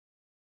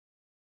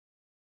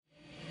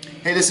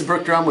Hey, this is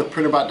Brooke Drum with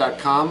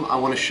Printrbot.com. I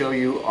want to show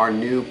you our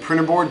new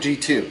Printrboard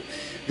G2.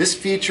 This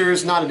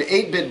features not an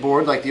 8-bit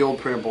board like the old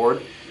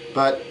Printrboard,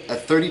 but a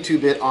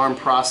 32-bit ARM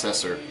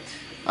processor.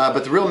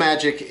 But the real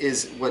magic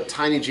is what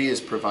TinyG has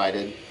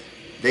provided.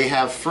 They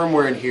have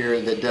firmware in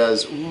here that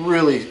does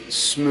really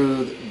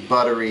smooth,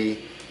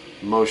 buttery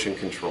motion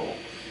control.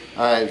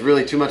 It's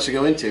really too much to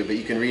go into, but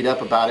you can read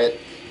up about it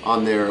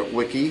on their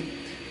wiki.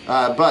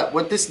 But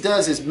what this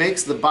does is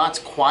makes the bots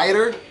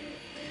quieter,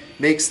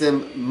 makes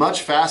them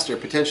much faster,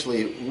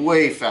 potentially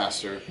way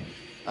faster.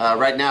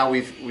 Right now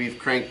we've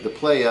cranked the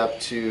play up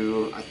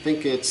to, I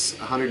think it's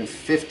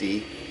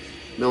 150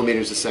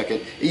 millimeters a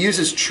second. It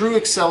uses true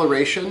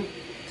acceleration,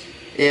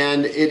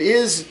 and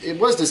it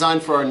was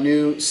designed for our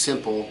new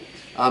Simple,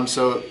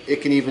 so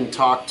it can even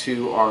talk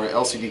to our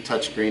LCD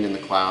touchscreen in the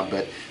cloud,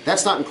 but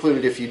that's not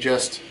included if you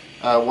just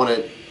want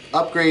to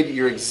upgrade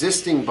your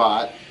existing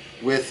bot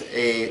with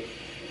a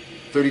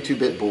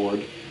 32-bit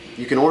board.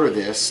 You can order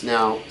this.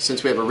 Now,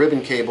 since we have a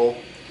ribbon cable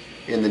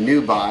in the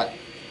new bot,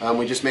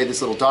 we just made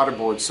this little daughter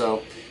board,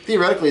 so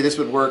theoretically this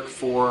would work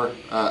for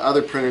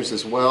other printers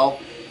as well.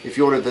 If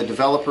you order the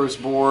developer's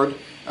board,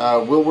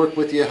 we'll work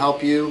with you,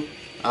 help you,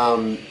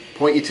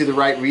 point you to the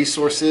right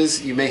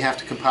resources. You may have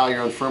to compile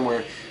your own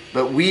firmware,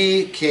 but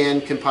we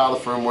can compile the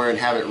firmware and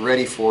have it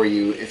ready for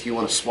you if you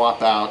want to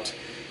swap out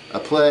a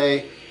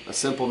Play, a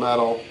Simple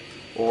Metal,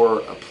 or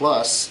a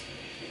Plus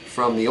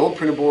from the old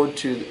Printrboard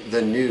to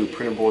the new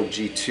Printrboard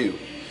G2.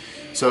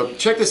 So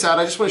check this out.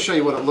 I just want to show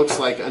you what it looks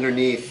like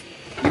underneath.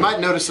 You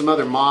might notice some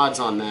other mods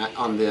on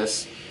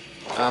this,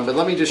 but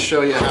let me just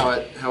show you how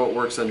it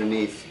works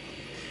underneath.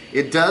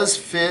 It does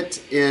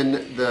fit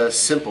in the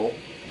Simple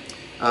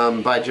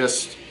by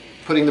just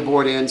putting the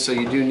board in, so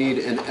you do need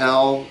an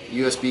L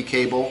USB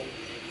cable,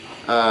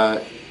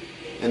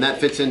 and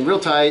that fits in real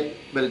tight,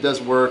 but it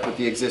does work with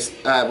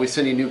the we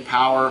send you new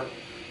power.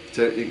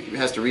 It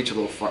has to reach a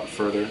little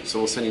further, so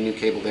we'll send you a new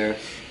cable there.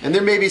 And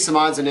there may be some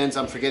odds and ends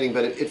I'm forgetting,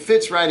 but it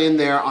fits right in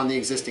there on the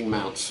existing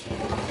mounts.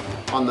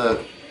 On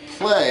the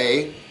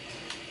Play,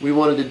 we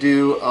wanted to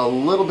do a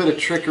little bit of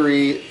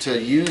trickery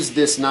to use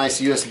this nice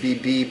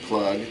USB-B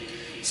plug.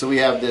 So we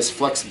have this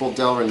flexible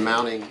Delrin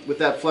mounting. With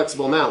that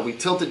flexible mount, we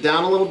tilt it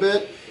down a little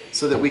bit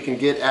so that we can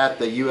get at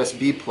the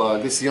USB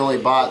plug. This is the only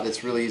bot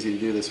that's really easy to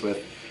do this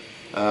with.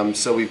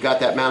 So we've got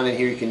that mounted in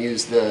here. You can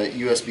use the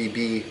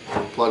USB-B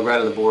plug right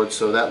on the board,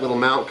 so that little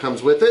mount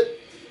comes with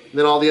it. And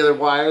then all the other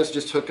wires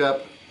just hook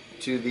up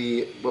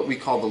to what we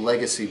call the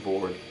legacy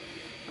board.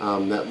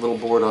 That little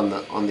board on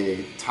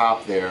the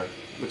top there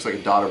looks like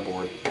a daughter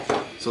board.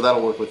 So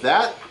that'll work with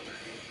that.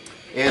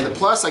 And the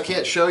Plus I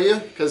can't show you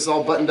because it's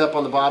all buttoned up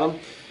on the bottom,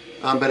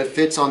 but it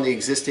fits on the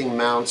existing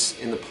mounts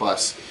in the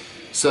Plus.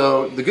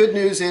 So the good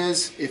news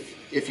is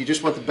if you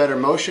just want the better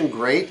motion,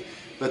 great.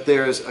 But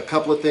there's a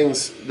couple of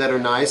things that are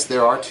nice.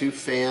 There are 2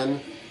 fan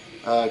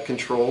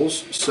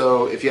controls.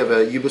 So if you have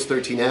a UBUS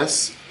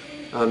 13S,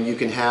 you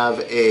can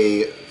have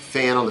a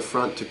fan on the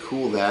front to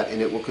cool that,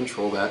 and it will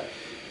control that.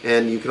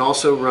 And you can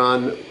also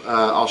run,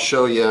 I'll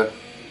show you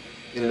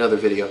in another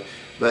video,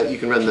 but you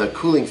can run the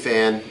cooling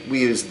fan.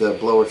 We use the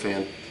blower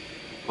fan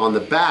on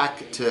the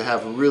back to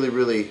have really,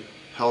 really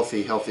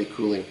healthy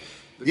cooling.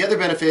 The other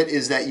benefit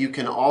is that you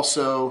can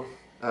also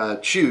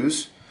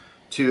choose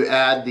to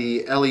add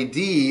the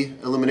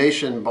LED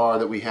Illumination Bar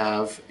that we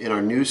have in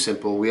our new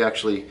Simple. We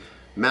actually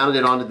mounted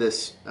it onto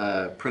this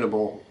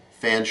printable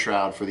fan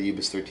shroud for the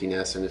UBUS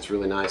 13S, and it's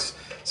really nice.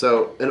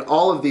 So in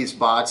all of these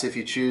bots, if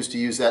you choose to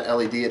use that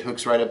LED, it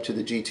hooks right up to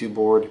the G2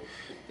 board,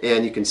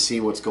 and you can see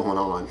what's going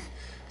on.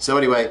 So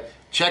anyway,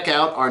 check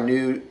out our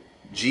new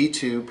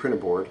G2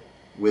 Printrboard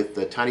with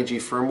the TinyG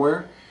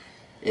firmware,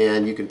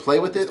 and you can play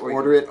with it or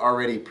order it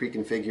already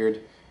pre-configured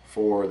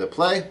for the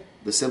Play,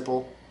 the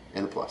Simple,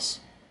 and the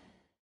Plus.